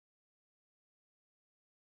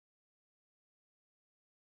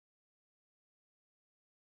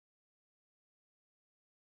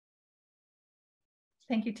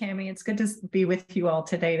Thank you, Tammy. It's good to be with you all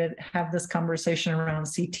today to have this conversation around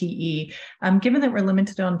CTE. Given that we're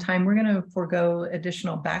limited on time, we're going to forego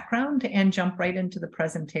additional background and jump right into the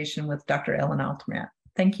presentation with Dr. Ellen Altermatt.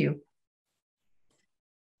 Thank you.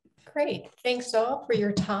 Great. Thanks all for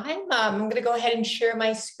your time. I'm going to go ahead and share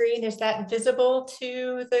my screen. Is that visible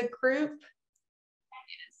to the group?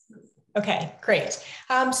 Okay, great.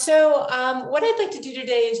 What I'd like to do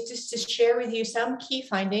today is just to share with you some key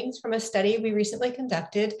findings from a study we recently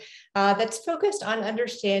conducted that's focused on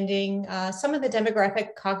understanding some of the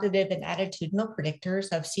demographic, cognitive, and attitudinal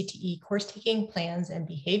predictors of CTE course taking plans and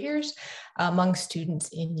behaviors among students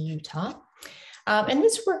in Utah. And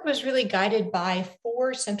this work was really guided by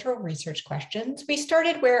 4 central research questions. We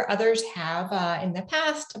started where others have in the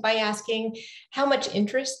past by asking how much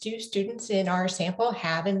interest do students in our sample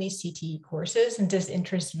have in these CTE courses, and does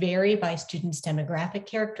interest vary by students' demographic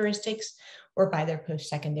characteristics or by their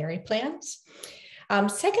post-secondary plans?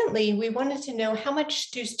 Secondly, we wanted to know how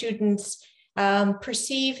much do students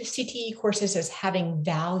perceive CTE courses as having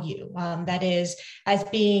value, that is, as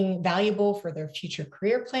being valuable for their future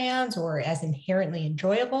career plans or as inherently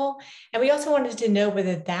enjoyable. And we also wanted to know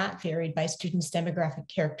whether that varied by students' demographic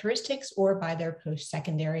characteristics or by their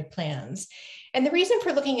post-secondary plans. And the reason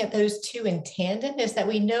for looking at those 2 in tandem is that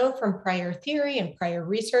we know from prior theory and prior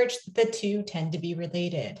research that the 2 tend to be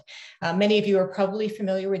related. Many of you are probably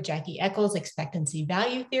familiar with Jackie Eccles' expectancy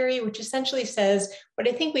value theory, which essentially says what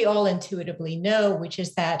I think we all intuitively know, which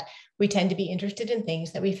is that we tend to be interested in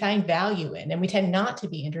things that we find value in, and we tend not to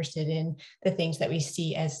be interested in the things that we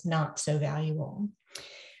see as not so valuable.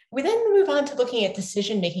 We then move on to looking at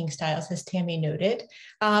decision-making styles, as Tammy noted,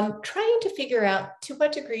 trying to figure out to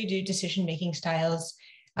what degree do decision-making styles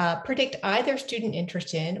predict either student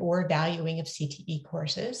interest in or valuing of CTE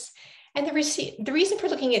courses. And the reason for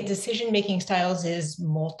looking at decision-making styles is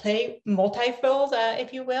multifold,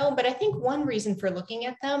 if you will, but I think one reason for looking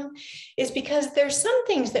at them is because there's some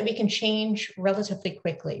things that we can change relatively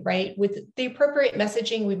quickly, right? With the appropriate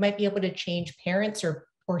messaging, we might be able to change parents or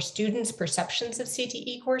students' perceptions of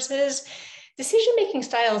CTE courses. Decision-making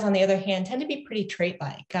styles, on the other hand, tend to be pretty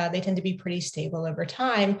trait-like. They tend to be pretty stable over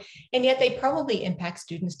time, and yet they probably impact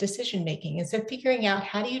students' decision-making. And so figuring out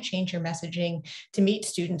how do you change your messaging to meet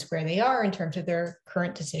students where they are in terms of their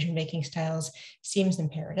current decision-making styles seems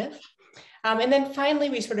imperative. And then finally,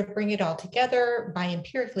 we sort of bring it all together by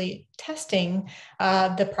empirically testing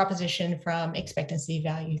the proposition from expectancy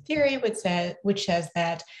value theory, which says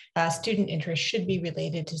that student interest should be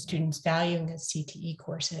related to students valuing the CTE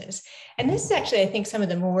courses. And this is actually, I think, some of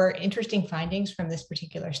the more interesting findings from this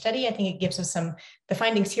particular study. I think it gives us the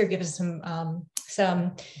findings here give us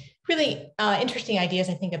some really interesting ideas,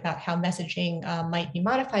 I think, about how messaging might be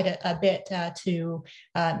modified a bit to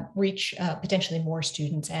reach potentially more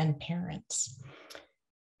students and parents.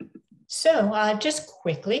 So just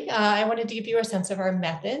quickly, I wanted to give you a sense of our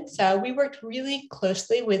methods. We worked really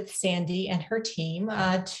closely with Sandy and her team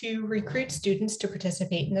to recruit students to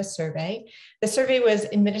participate in the survey. The survey was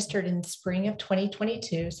administered in the spring of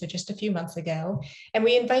 2022, so just a few months ago. And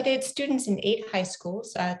we invited students in 8 high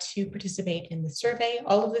schools to participate in the survey.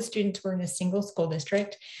 All of the students were in a single school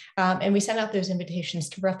district. And we sent out those invitations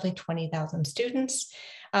to roughly 20,000 students.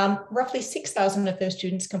 Roughly 6,000 of those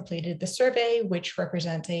students completed the survey, which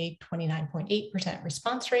represents a 29.8%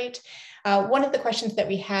 response rate. One of the questions that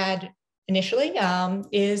we had initially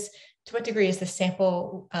is, to what degree is the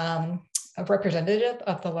sample representative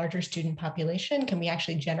of the larger student population? Can we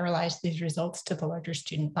actually generalize these results to the larger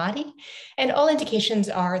student body? And all indications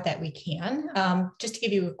are that we can. Just to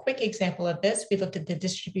give you a quick example of this, we looked at the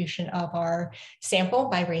distribution of our sample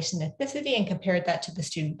by race and ethnicity and compared that to the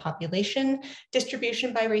student population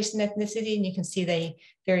distribution by race and ethnicity, and you can see they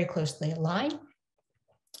very closely align.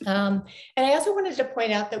 And I also wanted to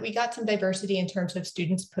point out that we got some diversity in terms of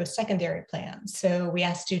students' post-secondary plans. So we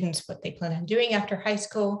asked students what they plan on doing after high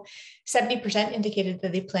school. 70% indicated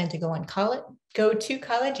that they plan to go to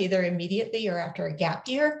college either immediately or after a gap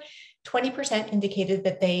year. 20% indicated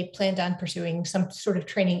that they planned on pursuing some sort of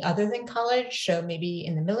training other than college, so maybe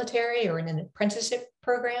in the military or in an apprenticeship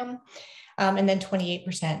program. And then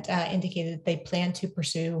 28% indicated they plan to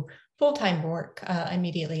pursue full-time work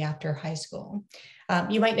immediately after high school.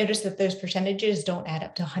 You might notice that those percentages don't add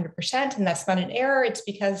up to 100%, and that's not an error. It's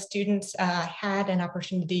because students had an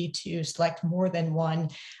opportunity to select more than one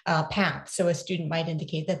path. So a student might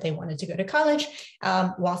indicate that they wanted to go to college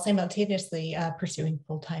while simultaneously pursuing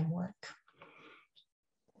full-time work.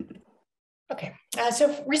 Okay,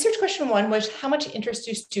 so research question 1 was, how much interest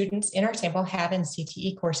do students in our sample have in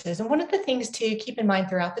CTE courses? And one of the things to keep in mind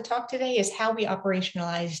throughout the talk today is how we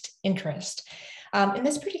operationalized interest. In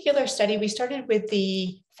this particular study, we started with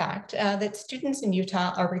the fact that students in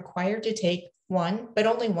Utah are required to take one, but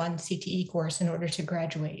only one CTE course in order to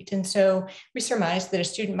graduate. And so we surmised that a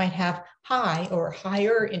student might have high or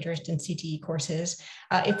higher interest in CTE courses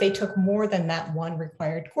if they took more than that one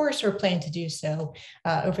required course or plan to do so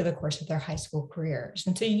over the course of their high school careers.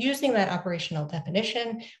 And so using that operational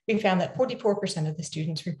definition, we found that 44% of the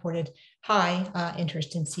students reported high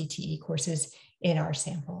interest in CTE courses in our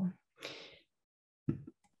sample.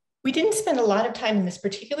 We didn't spend a lot of time in this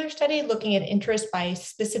particular study looking at interest by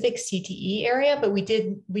specific CTE area, but we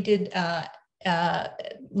did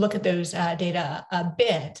look at those data a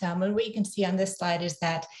bit. And what you can see on this slide is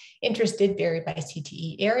that interest did vary by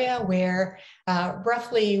CTE area, where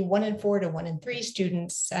roughly 1 in 4 to 1 in 3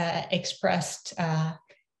 students expressed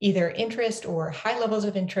either interest or high levels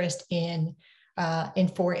of interest in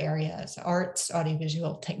 4 areas: arts,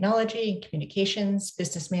 audiovisual technology, communications,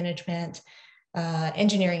 business management,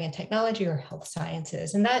 engineering and technology, or health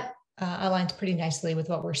sciences. And that aligns pretty nicely with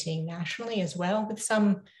what we're seeing nationally as well, with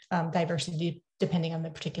some diversity depending on the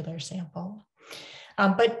particular sample.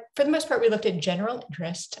 But for the most part, we looked at general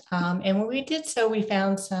interest. And when we did so, we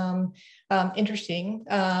found some interesting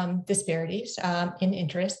disparities in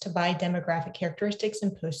interest by demographic characteristics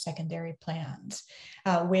and post-secondary plans,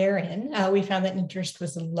 wherein we found that interest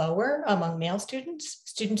was lower among male students,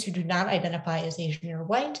 students who do not identify as Asian or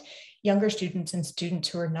white, younger students, and students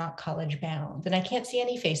who are not college bound. And I can't see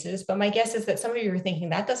any faces, but my guess is that some of you are thinking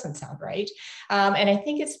that doesn't sound right. And I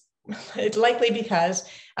think it's likely because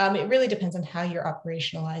it really depends on how you're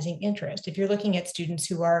operationalizing interest. If you're looking at students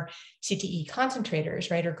who are CTE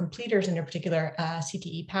concentrators, right, or completers in a particular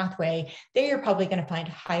CTE pathway, they are probably going to find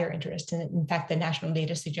higher interest. And in fact, the national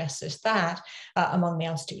data suggests us that among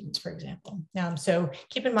male students, for example. So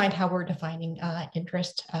keep in mind how we're defining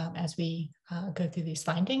interest as we go through these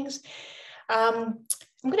findings.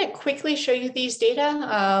 I'm going to quickly show you these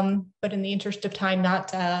data, but in the interest of time,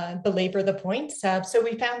 not belabor the points. So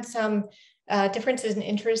we found some differences in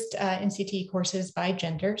interest in CTE courses by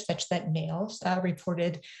gender, such that males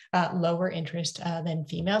reported lower interest than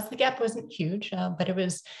females. The gap wasn't huge, but it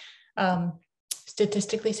was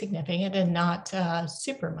statistically significant and not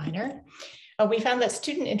super minor. We found that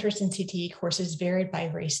student interest in CTE courses varied by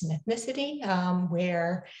race and ethnicity,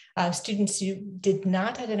 where students who did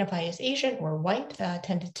not identify as Asian or white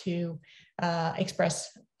tended to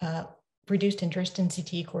express reduced interest in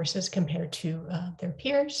CTE courses compared to their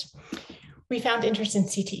peers. We found interest in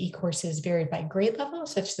CTE courses varied by grade level,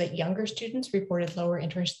 such that younger students reported lower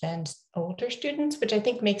interest than older students, which I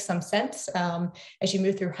think makes some sense. As you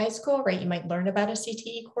move through high school, right, you might learn about a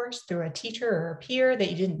CTE course through a teacher or a peer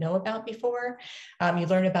that you didn't know about before. You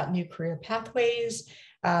learn about new career pathways.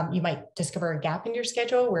 You might discover a gap in your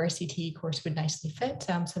schedule where a CTE course would nicely fit.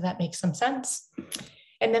 So that makes some sense.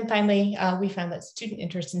 And then finally, we found that student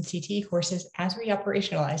interest in CTE courses, as we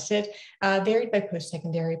operationalized it, varied by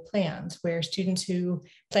post-secondary plans, where students who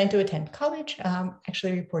plan to attend college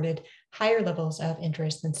actually reported higher levels of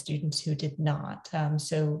interest than students who did not.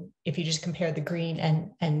 So if you just compare the green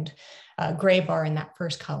and gray bar in that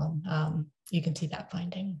first column, you can see that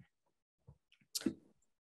finding.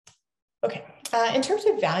 Okay, in terms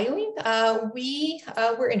of valuing, we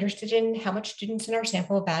were interested in how much students in our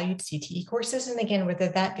sample valued CTE courses, and again, whether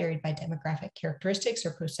that varied by demographic characteristics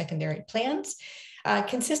or post-secondary plans.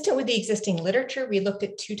 Consistent with the existing literature, we looked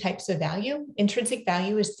at 2 types of value. Intrinsic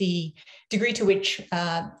value is the degree to which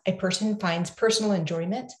a person finds personal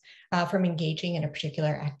enjoyment from engaging in a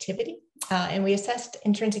particular activity. And we assessed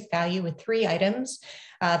intrinsic value with 3 items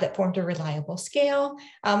that formed a reliable scale.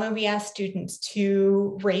 And we asked students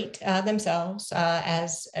to rate themselves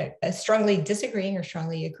as strongly disagreeing or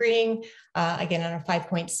strongly agreeing, again, on a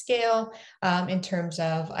 5-point scale in terms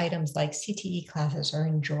of items like CTE classes are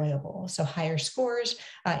enjoyable. So higher scores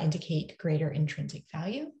indicate greater intrinsic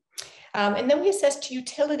value. And then we assessed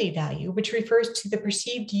utility value, which refers to the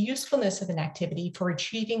perceived usefulness of an activity for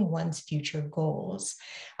achieving one's future goals.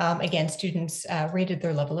 Again, students rated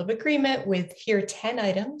their level of agreement with here 10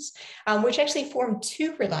 items, which actually form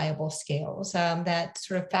 2 reliable scales that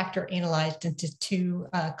sort of factor analyzed into 2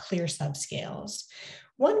 clear subscales.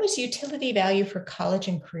 One was utility value for college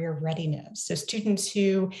and career readiness. So students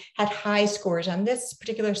who had high scores on this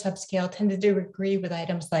particular subscale tended to agree with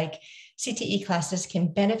items like CTE classes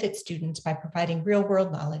can benefit students by providing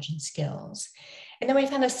real-world knowledge and skills. And then we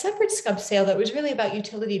found a separate subscale that was really about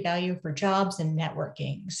utility value for jobs and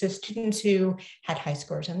networking. So students who had high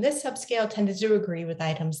scores on this subscale tended to agree with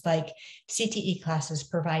items like CTE classes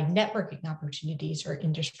provide networking opportunities or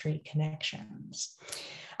industry connections.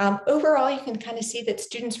 Overall, you can kind of see that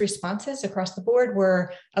students' responses across the board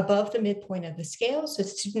were above the midpoint of the scale. So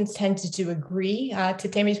students tended to agree, to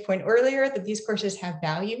Tammy's point earlier, that these courses have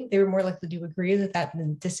value. They were more likely to agree with that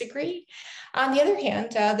than disagree. On the other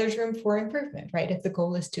hand, there's room for improvement, right? If the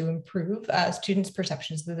goal is to improve students'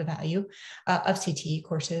 perceptions of the value of CTE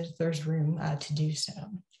courses, there's room to do so.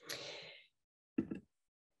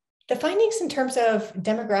 The findings in terms of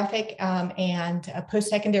demographic and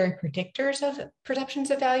post-secondary predictors of perceptions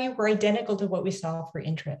of value were identical to what we saw for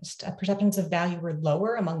interest. Perceptions of value were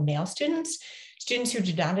lower among male students, students who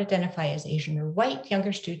did not identify as Asian or white,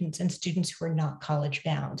 younger students, and students who are not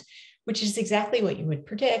college-bound, which is exactly what you would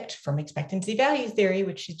predict from expectancy value theory,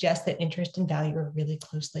 which suggests that interest and value are really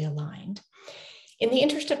closely aligned. In the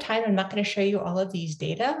interest of time, I'm not going to show you all of these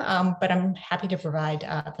data, but I'm happy to provide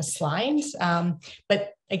the slides.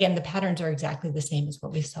 But again, the patterns are exactly the same as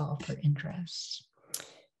what we saw for interest.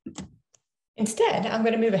 Instead, I'm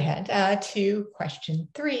going to move ahead to question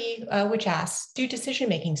 3, which asks, do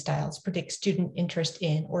decision-making styles predict student interest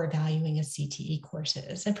in or valuing of CTE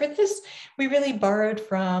courses? And for this, we really borrowed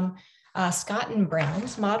from Scott and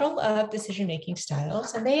Brown's model of decision-making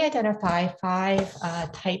styles, and they identify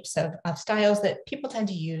 5 types of styles that people tend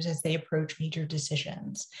to use as they approach major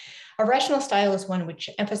decisions. A rational style is one which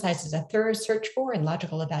emphasizes a thorough search for and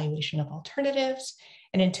logical evaluation of alternatives.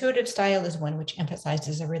 An intuitive style is one which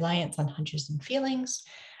emphasizes a reliance on hunches and feelings.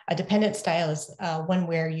 A dependent style is one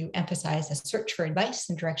where you emphasize a search for advice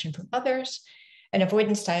and direction from others. An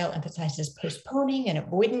avoidance style emphasizes postponing and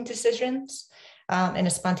avoiding decisions. And a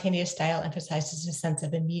spontaneous style emphasizes a sense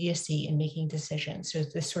of immediacy in making decisions. So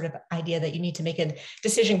it's this sort of idea that you need to make a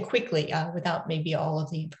decision quickly without maybe all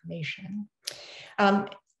of the information.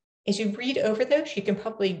 As you read over those, you can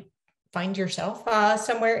probably find yourself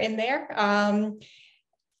somewhere in there.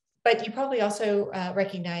 But you probably also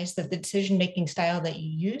recognize that the decision-making style that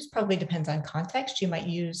you use probably depends on context. You might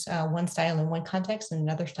use one style in one context and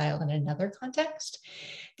another style in another context.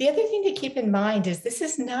 The other thing to keep in mind is this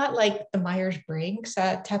is not like the Myers-Briggs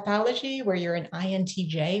typology where you're an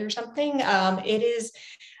INTJ or something. It is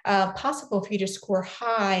possible for you to score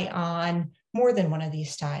high on more than one of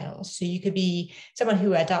these styles. So you could be someone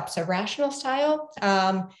who adopts a rational style,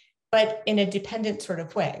 but in a dependent sort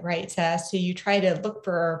of way, right? So you try to look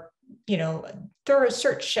for, thorough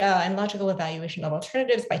search and logical evaluation of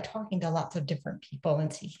alternatives by talking to lots of different people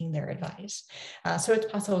and seeking their advice. So it's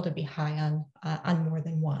possible to be high on more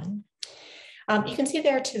than one. You can see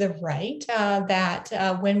there to the right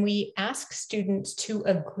that when we ask students to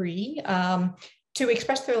agree, to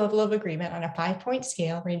express their level of agreement on a 5-point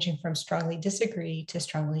scale ranging from strongly disagree to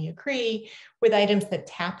strongly agree with items that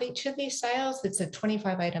tap each of these styles. It's a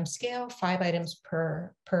 25-item scale, 5 items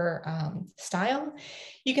per style.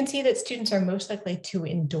 You can see that students are most likely to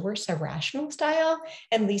endorse a rational style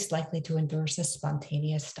and least likely to endorse a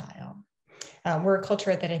spontaneous style. We're a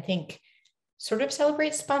culture that I think sort of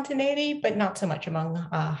celebrates spontaneity, but not so much among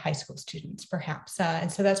high school students, perhaps.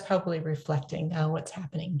 And so that's probably reflecting what's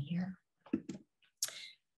happening here.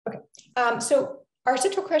 Okay, so our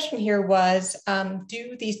central question here was,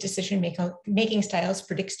 do these decision-making styles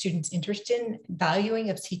predict students' interest in valuing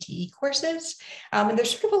of CTE courses? And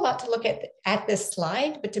there's sort of a lot to look at this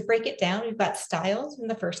slide, but to break it down, we've got styles in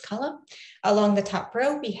the first column. Along the top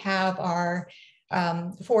row, we have our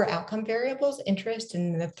 4 outcome variables, interest,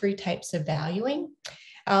 and the 3 types of valuing.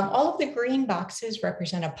 All of the green boxes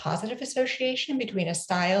represent a positive association between a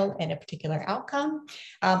style and a particular outcome.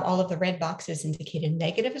 All of the red boxes indicate a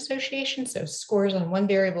negative association. So scores on one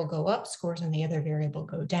variable go up, scores on the other variable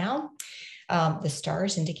go down. The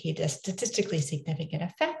stars indicate a statistically significant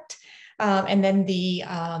effect. And then the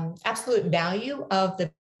absolute value of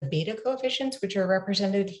the beta coefficients, which are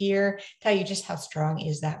represented here, tell you just how strong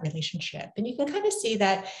is that relationship. And you can kind of see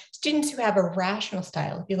that students who have a rational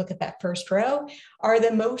style, if you look at that first row, are the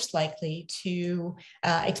most likely to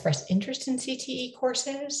express interest in CTE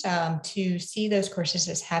courses, to see those courses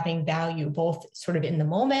as having value, both sort of in the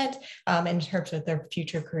moment and in terms of their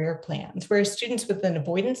future career plans. Whereas students with an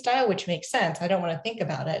avoidance style, which makes sense, I don't want to think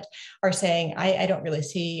about it, are saying, I don't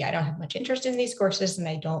have much interest in these courses, and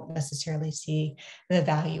I don't necessarily see the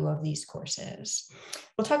value of these courses.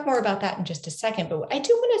 We'll talk more about that in just a second, but I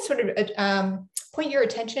do want to sort of point your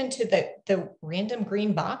attention to the random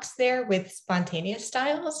green box there with spontaneous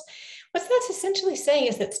styles. What that's essentially saying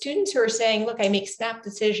is that students who are saying, look, I make snap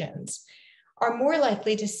decisions, are more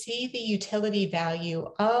likely to see the utility value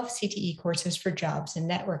of CTE courses for jobs and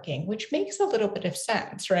networking, which makes a little bit of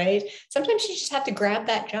sense, right? Sometimes you just have to grab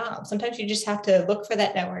that job. Sometimes you just have to look for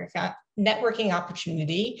that networking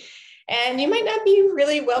opportunity. And you might not be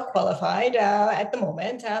really well qualified at the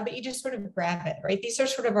moment, but you just sort of grab it, right? These are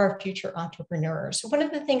sort of our future entrepreneurs. So one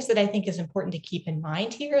of the things that I think is important to keep in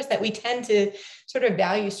mind here is that we tend to sort of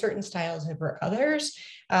value certain styles over others,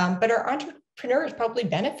 but our entrepreneurs probably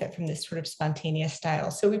benefit from this sort of spontaneous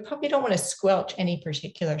style. So we probably don't want to squelch any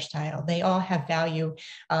particular style. They all have value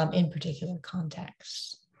in particular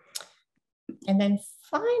contexts. And then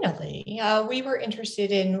finally, we were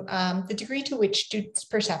interested in the degree to which students'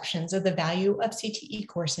 perceptions of the value of CTE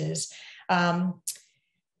courses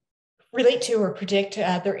relate to or predict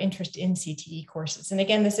their interest in CTE courses. And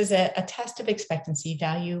again, this is a test of expectancy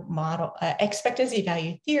value model, expectancy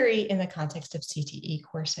value theory in the context of CTE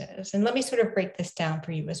courses. And let me sort of break this down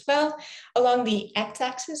for you as well. Along the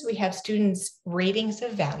x-axis, we have students' ratings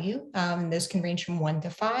of value. Those can range from 1 to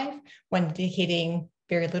 5, 1 indicating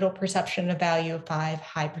very little perception of value, 5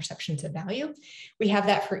 high perceptions of value. We have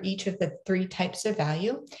that for each of the 3 types of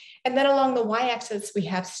value. And then along the y-axis, we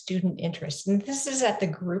have student interest. And this is at the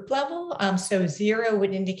group level. So 0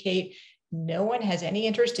 would indicate no one has any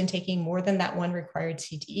interest in taking more than that 1 required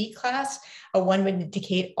CTE class. A 1 would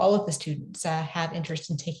indicate all of the students have interest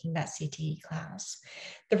in taking that CTE class.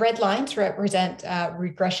 The red lines represent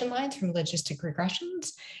regression lines from logistic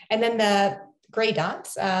regressions. And then the gray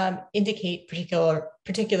dots indicate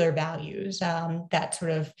particular values that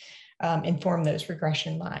sort of inform those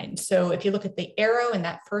regression lines. So if you look at the arrow in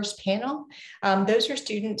that first panel, those are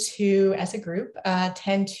students who, as a group,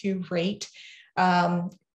 tend to rate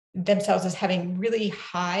themselves as having really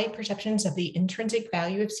high perceptions of the intrinsic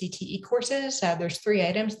value of CTE courses. There's 3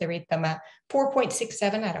 items. They rate them at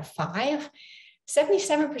 4.67 out of 5.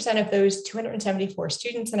 77% of those 274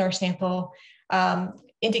 students in our sample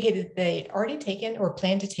indicated they'd already taken or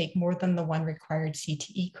plan to take more than the 1 required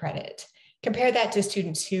CTE credit. Compare that to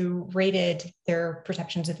students who rated their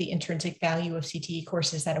perceptions of the intrinsic value of CTE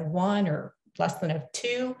courses at a 1 or less than a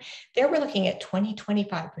 2. There we're looking at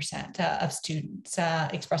 25% of students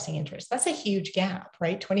expressing interest. That's a huge gap,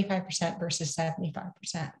 right? 25% versus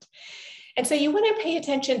 75%. And so you want to pay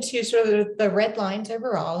attention to sort of the red lines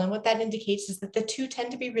overall. And what that indicates is that the 2 tend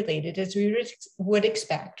to be related, as we would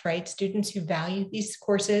expect, right? Students who value these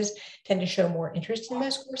courses tend to show more interest in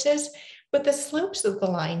those courses, but the slopes of the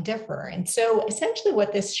line differ. And so essentially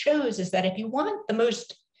what this shows is that if you want the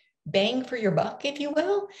most bang for your buck, if you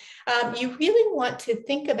will, you really want to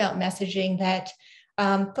think about messaging that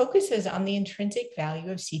focuses on the intrinsic value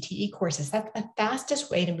of CTE courses. That's the fastest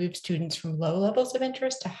way to move students from low levels of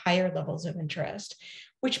interest to higher levels of interest,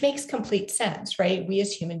 which makes complete sense, right? We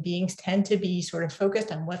as human beings tend to be sort of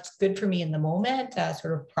focused on what's good for me in the moment,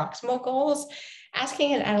 sort of proximal goals.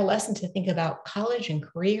 Asking an adolescent to think about college and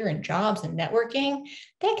career and jobs and networking,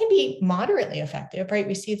 that can be moderately effective, right?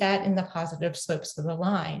 We see that in the positive slopes of the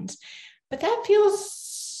lines, but that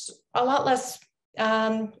feels a lot less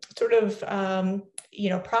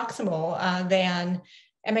proximal than,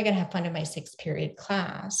 am I going to have fun in my 6th period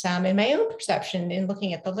class? And my own perception in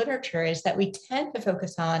looking at the literature is that we tend to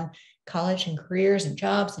focus on college and careers and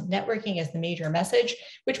jobs and networking as the major message,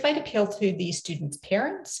 which might appeal to the students'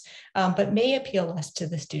 parents, but may appeal less to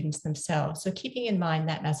the students themselves. So keeping in mind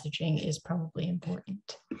that messaging is probably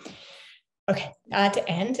important. Okay, to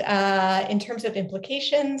end, in terms of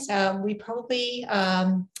implications, we probably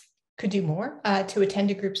could do more to attend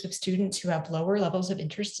to groups of students who have lower levels of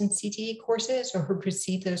interest in CTE courses or who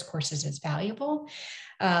perceive those courses as valuable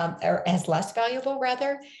or as less valuable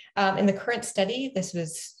rather. In the current study, this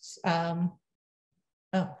was,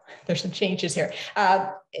 there's some changes here.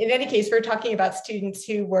 In any case, we're talking about students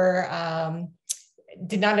who were,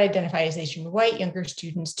 did not identify as Asian or white, younger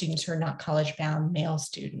students, students who are not college-bound male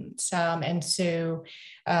students. And so,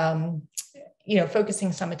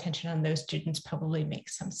 focusing some attention on those students probably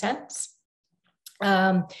makes some sense.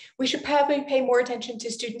 We should probably pay more attention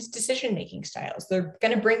to students' decision-making styles. They're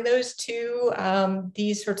going to bring those to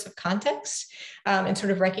these sorts of contexts and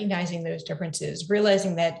sort of recognizing those differences,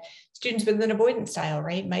 realizing that students with an avoidance style,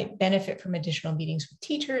 right, might benefit from additional meetings with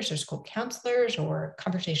teachers or school counselors or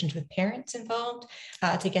conversations with parents involved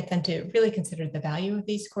to get them to really consider the value of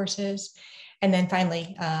these courses. And then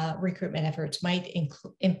finally, recruitment efforts might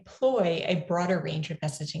employ a broader range of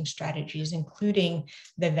messaging strategies, including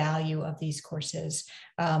the value of these courses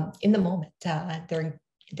in the moment. They're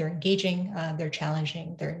engaging, they're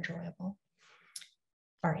challenging, they're enjoyable.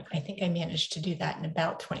 All right, I think I managed to do that in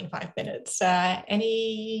about 25 minutes.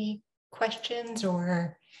 Any questions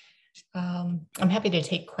or I'm happy to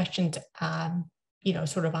take questions,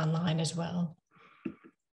 sort of online as well.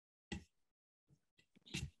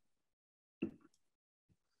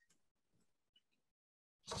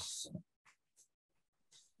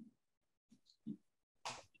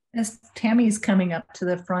 As Tammy's coming up to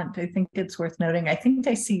the front, I think it's worth noting, I think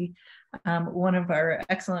I see one of our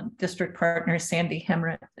excellent district partners, Sandy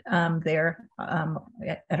Hemritt, there. I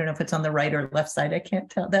don't know if it's on the right or left side. I can't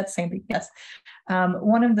tell. That's Sandy. Yes.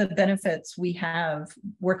 One of the benefits we have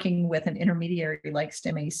working with an intermediary like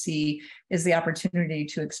STEM-AC is the opportunity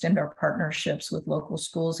to extend our partnerships with local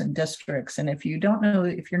schools and districts. And if you don't know,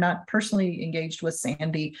 if you're not personally engaged with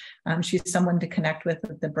Sandy, she's someone to connect with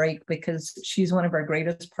at the break, because she's one of our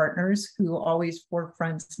greatest partners who always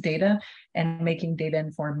forefronts data and making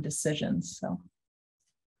data-informed decisions. So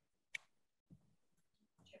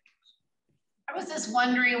I was just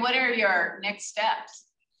wondering, what are your next steps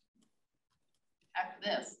after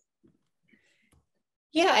this?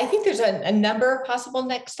 Yeah, I think there's a number of possible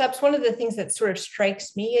next steps. One of the things that sort of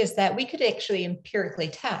strikes me is that we could actually empirically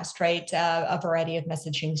test, right, a variety of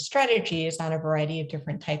messaging strategies on a variety of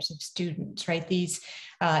different types of students, right? These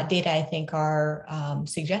data, I think, are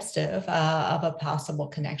suggestive of a possible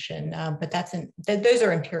connection, but those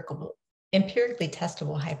are empirically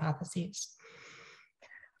testable hypotheses.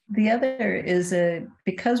 the other is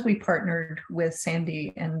because we partnered with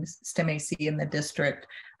Sandy and STEM-AC in the district,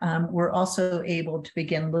 we're also able to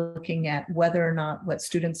begin looking at whether or not what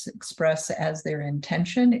students express as their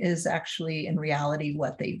intention is actually in reality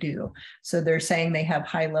what they do. So they're saying they have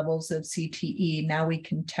high levels of CTE. Now we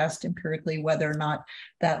can test empirically whether or not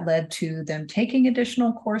that led to them taking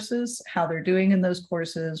additional courses, how they're doing in those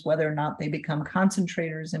courses, whether or not they become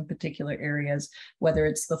concentrators in particular areas, whether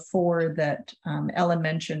it's the 4 that Ellen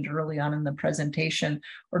mentioned early on in the presentation,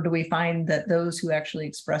 or do we find that those who actually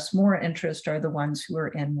express more interest are the ones who are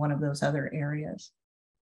in one of those other areas?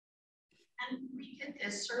 And we did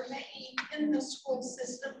this survey in the school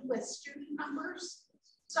system with student numbers.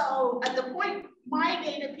 So at the point my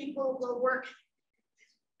data people will work,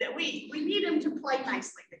 that we need them to play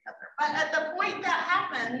nicely together. But at the point that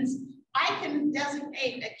happens, I can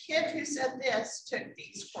designate a kid who said this took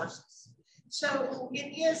these courses. So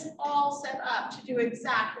it is all set up to do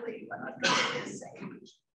exactly what Andrea is saying.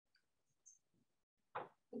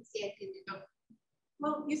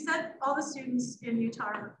 Well, you said all the students in Utah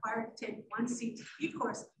are required to take one CTE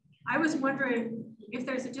course. I was wondering if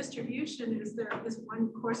there's a distribution. Is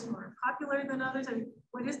one course more popular than others? I mean,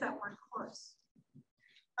 what is that one course?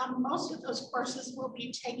 Most of those courses will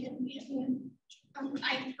be taken in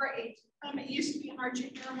 9th grade. It used to be in our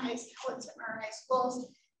junior high school, it's in our high schools,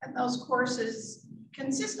 and those courses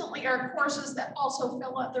consistently are courses that also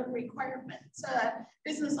fill other requirements.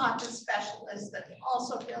 Business office specialist that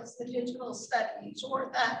also fills the digital studies or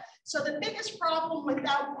that. So the biggest problem with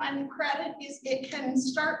that one credit is it can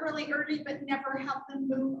start really early but never help them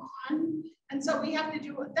move on. And so we have to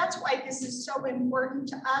do it. That's why this is so important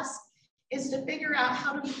to us, is to figure out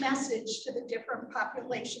how to message to the different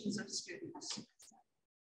populations of students.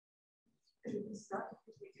 If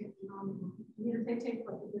they take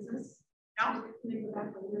what the business? No.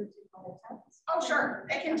 Oh, sure.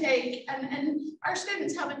 They can take, and our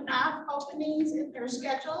students have enough openings in their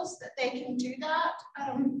schedules that they can do that.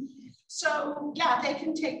 So yeah, they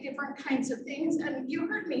can take different kinds of things. And you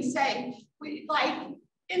heard me say,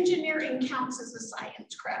 engineering counts as a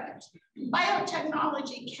science credit.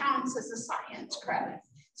 Biotechnology counts as a science credit.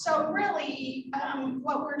 So really,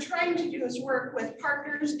 what we're trying to do is work with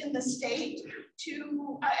partners in the state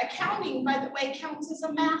to accounting, by the way, counts as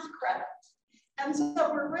a math credit. And so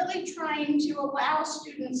we're really trying to allow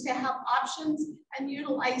students to have options and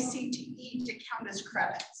utilize CTE to count as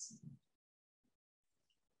credits.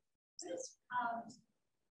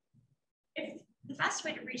 If the best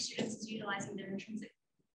way to reach students is utilizing their intrinsic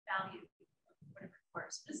value of whatever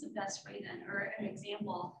course, what is the best way then, or an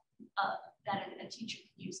example that a teacher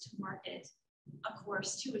could use to market a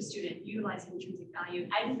course to a student utilizing intrinsic value?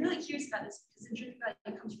 I'm really curious about this because intrinsic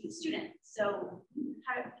value comes from the student. So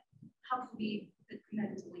how can we put that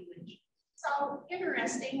into language? So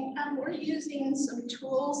interesting. We're using some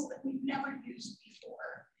tools that we've never used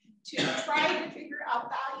before to try to figure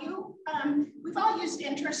out value. We've all used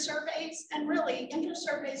interest surveys, and really interest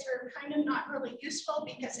surveys are kind of not really useful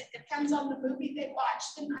because it depends on the movie they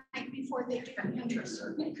watched the night before they do an interest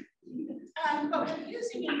survey. But we're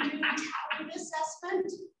using a new talent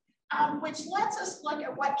assessment, which lets us look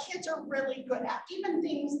at what kids are really good at, even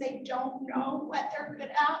things they don't know what they're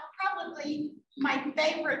good at. Probably my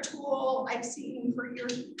favorite tool I've seen for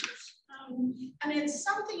years and years. And it's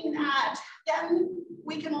something that then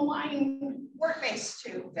we can align work-based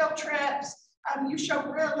to, field trips. You show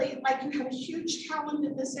really like you have a huge talent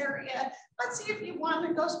in this area. Let's see if you want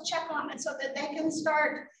to go check on it so that they can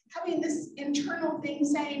start having this internal thing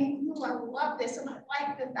saying, "Ooh, I love this, and I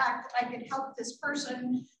like the fact that I could help this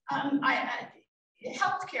person."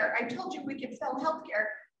 healthcare, I told you we could fill healthcare.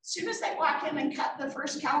 As soon as they walk in and cut the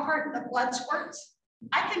first cow heart and the blood squirts,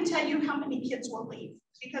 I can tell you how many kids will leave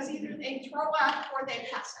because either they throw up or they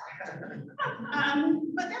pass out.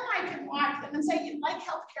 But then I can walk them and say, you like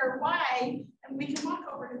healthcare, why? And we can walk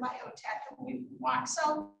over to biotech and we walk.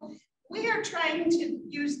 So we are trying to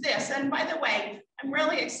use this. And by the way, I'm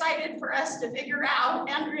really excited for us to figure out,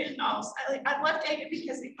 Andrea knows, I love data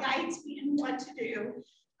because it guides me in what to do,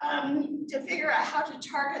 to figure out how to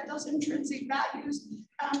target those intrinsic values.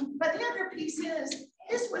 But the other piece is,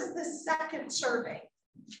 this was the second survey.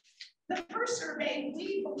 The first survey,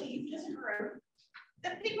 we believed as a group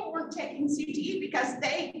that people weren't taking CTE because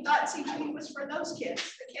they thought CTE was for those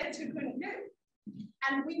kids, the kids who couldn't do.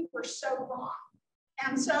 And we were so wrong.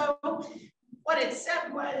 And so what it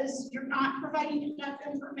said was, you're not providing enough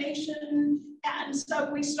information. And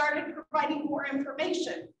so we started providing more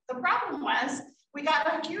information. The problem was, we got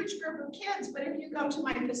a huge group of kids, but if you go to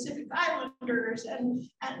my Pacific Islanders and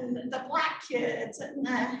the Black kids and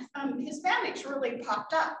the Hispanics really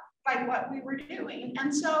popped up by what we were doing.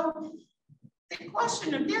 And so the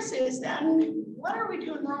question of this is then, what are we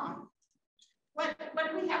doing wrong? What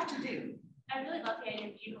do we have to do? I really love the idea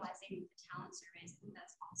of utilizing the talent surveys. I think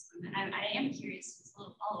that's awesome. And I am curious, just a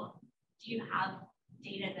little follow-up. Do you have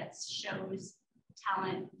data that shows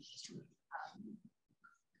talent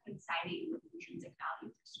coinciding with intrinsic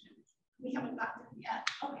value for students? We haven't got there yet.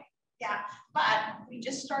 Okay. Yeah, but we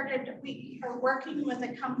just started, we are working with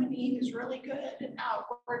a company who's really good about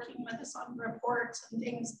working with us on reports and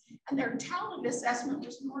things. And their talent assessment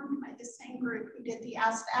was normed by the same group who did the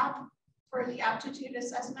ASVAB for the aptitude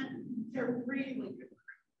assessment. They're really good.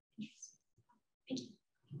 Thank you.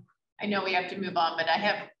 I know we have to move on, but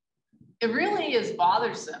it really is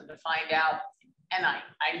bothersome to find out, and I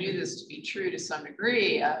knew this to be true to some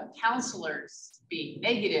degree, counselors being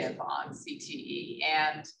negative on CTE.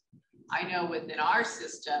 And I know within our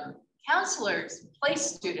system, counselors place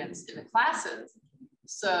students in the classes.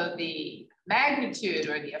 So the magnitude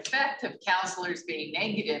or the effect of counselors being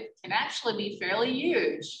negative can actually be fairly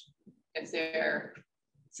huge since they're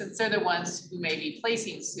the ones who may be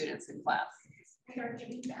placing students in class. We are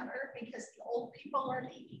getting better because the old people are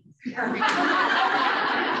leaving. We can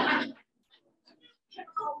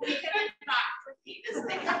not repeat as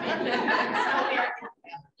they come in. So we are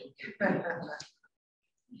getting better.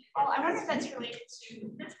 Well, I wonder if that's related to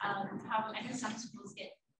how I know some schools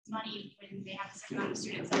get money when they have a certain amount of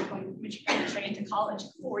students that are going straight into college,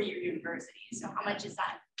 4-year university. So how much is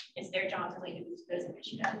that? Is their job related to those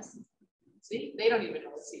initiatives? See, they don't even know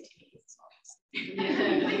what CTE is.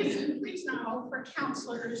 Please know for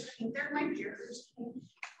counselors, and they're my peers, and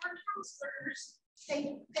for counselors,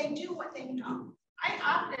 they do what they know. I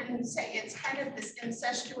often say it's kind of this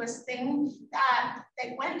incestuous thing that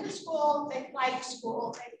they went to school, they liked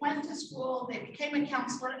school, they went to school, they became a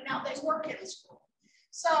counselor, and now they work in school.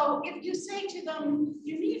 So if you say to them,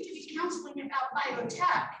 you need to be counseling about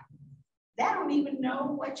biotech, they don't even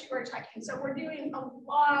know what you are talking. So we're doing a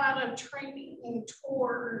lot of training,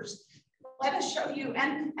 tours, let us show you.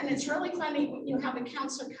 And it's really funny when you have a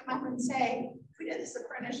counselor come up and say, we did this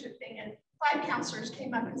apprenticeship thing, and 5 counselors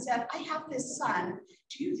came up and said, I have this son.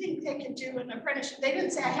 Do you think they could do an apprenticeship? They didn't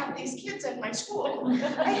say, I have these kids in my school. And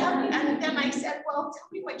then I said, well, tell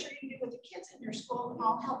me what you're going to do with the kids in your school, and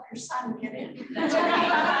I'll help your son get in.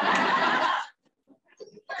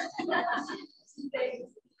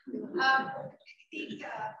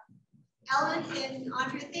 Ellen and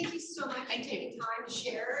Andrea, thank you so much for taking time to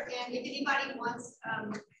share. And if anybody wants a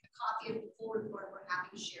copy of the full report, we're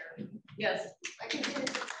happy to share. Yes.